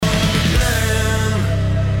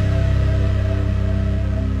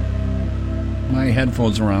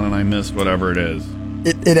headphones around and I missed whatever it is.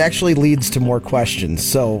 It actually leads to more questions.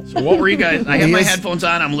 So what were you guys? I have my headphones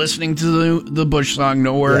on. I'm listening to the Bush song,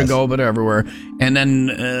 Nowhere to Go But Everywhere. And then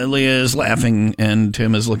Leah is laughing and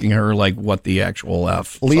Tim is looking at her like, what the actual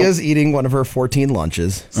F? Leah's eating one of her 14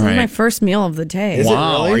 lunches. This is my first meal of the day. Is it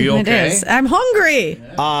really? Are you okay? It is. I'm hungry.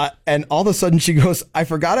 And all of a sudden she goes, I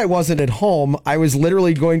forgot I wasn't at home. I was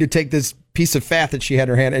literally going to take this piece of fat that she had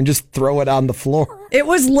in her hand and just throw it on the floor. It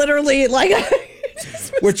was literally like...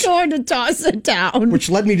 Which going to toss it down. Which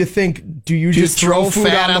led me to think, do you just throw food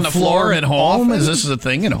fat on the floor at home? often? Is this a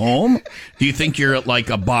thing at home? Do you think you're at like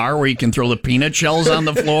a bar where you can throw the peanut shells on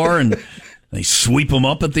the floor and they sweep them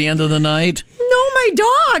up at the end of the night? No, my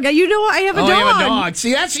dog. You know, I have a dog. You have a dog.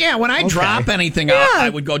 See, that's, when I drop anything out, I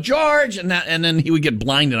would go, George, and then he would get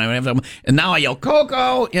blinded. I would have to, and now I yell,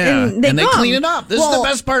 Coco, and they clean it up. This is the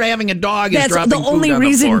best part of having a dog is dropping food on the floor. That's the only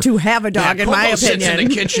reason to have a dog, in my opinion. Coco sits in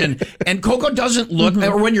the kitchen, and Coco doesn't look,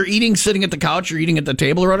 or when you're eating, sitting at the couch or eating at the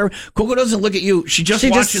table or whatever, Coco doesn't look at you. She just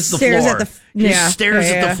watches the floor. She stares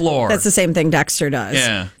at the floor. That's the same thing Dexter does.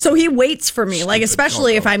 Yeah. So he waits for me, like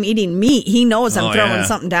especially if I'm eating meat. He knows I'm throwing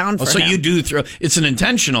something down for him. So you do throw. It's an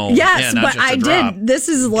intentional. Yes, but I did. This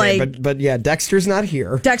is like. But yeah, Dexter's not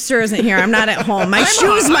here. Dexter isn't here. I'm not at home. My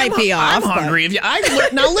shoes might be off. I'm hungry.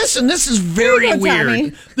 Now listen, this is very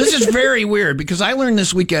weird. This is very weird because I learned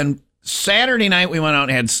this weekend. Saturday night, we went out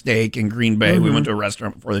and had steak in Green Bay. We went to a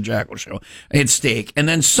restaurant before the Jackal show. I had steak. And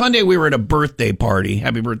then Sunday, we were at a birthday party.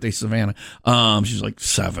 Happy birthday, Savannah. She's like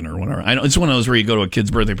 7 or whatever. I know it's one of those where you go to a kid's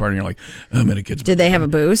birthday party and you're like, I'm at a kid's birthday. Did they have a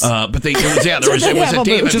booze? But it was a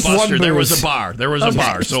David Buster. There was a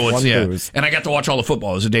bar. So it's, booze. And I got to watch all the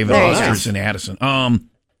football. It was a David Buster's in Addison.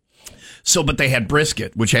 But they had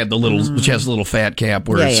brisket, which has the little fat cap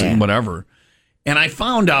where it's whatever. And I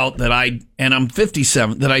found out that I'm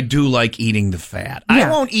 57, that I do like eating the fat. Yeah. I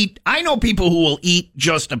won't eat, I know people who will eat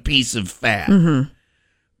just a piece of fat.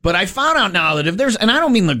 But I found out now that if there's, and I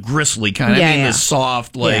don't mean the gristly kind, I mean the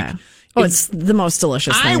soft, like. Yeah. Oh, it's the most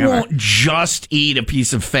delicious thing I won't just eat a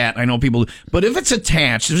piece of fat. I know people, but if it's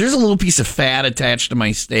attached, if there's a little piece of fat attached to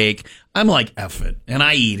my steak, I'm like, F it, and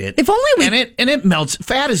I eat it. If only we... And it melts.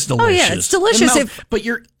 Fat is delicious. Oh, yeah, it's delicious. But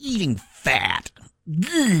you're eating fat.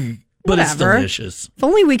 But it's delicious. If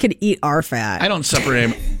only we could eat our fat. I don't separate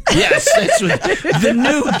them. Yes, that's the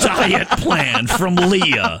new diet plan from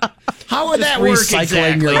Leah. How would that work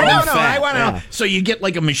exactly? No, I want to know. So you get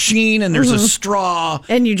like a machine and there's a straw.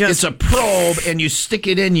 And you it's a probe and you stick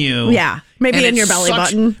it in you. Yeah. Maybe in your belly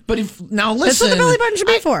button. But now listen. That's what the belly button should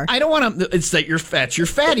be for. I don't want to. It's that your fat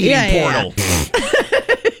eating portal.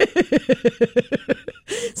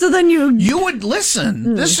 So then you would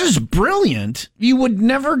listen. This is brilliant. You would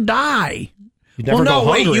never die. You'd never go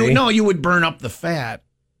hungry. You would burn up the fat.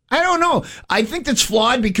 I don't know. I think that's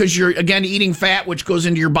flawed because you're again eating fat, which goes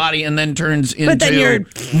into your body and then turns into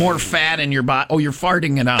more fat in your body. Oh, you're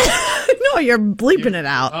farting it out. No, you're bleeping it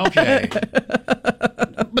out. Okay.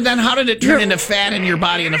 But then how did it turn into fat in your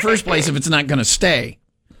body in the first place if it's not going to stay?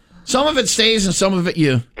 Some of it stays and some of it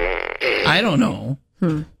I don't know.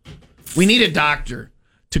 We need a doctor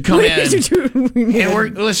to come in.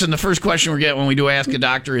 And listen, the first question we get when we do Ask a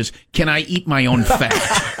Doctor is, can I eat my own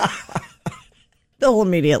fat? They'll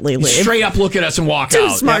immediately leave. Straight up look at us and walk out. Too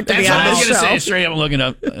smart to be on That's what I'm the going to show. say. Straight up looking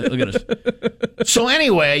up. Look at us. So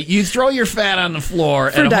anyway, you throw your fat on the floor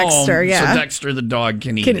at Dexter, home yeah. so Dexter the dog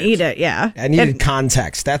can eat it. Yeah. I needed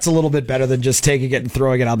context. That's a little bit better than just taking it and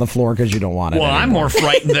throwing it on the floor because you don't want it Well, anymore. I'm more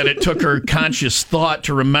frightened that it took her conscious thought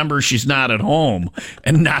to remember she's not at home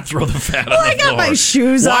and not throw the fat on the floor. I got my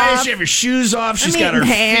shoes off. Why does she have her shoes off? She's got her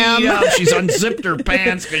feet up. She's unzipped her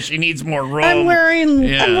pants because she needs more room. I'm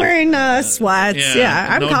wearing sweats. Yeah,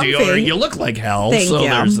 I'm comfy. You look like hell. Thank you.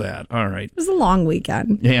 There's that. All right. It was a long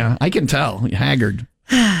weekend. Yeah, I can tell. You're haggard.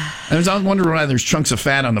 I was wondering why there's chunks of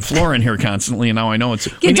fat on the floor in here constantly, and now I know it's...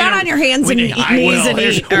 Get down on your hands and knees and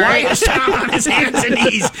eat. Why is Tom on his hands and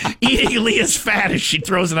knees eating Leah's fat as she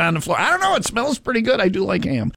throws it on the floor? I don't know. It smells pretty good. I do like ham.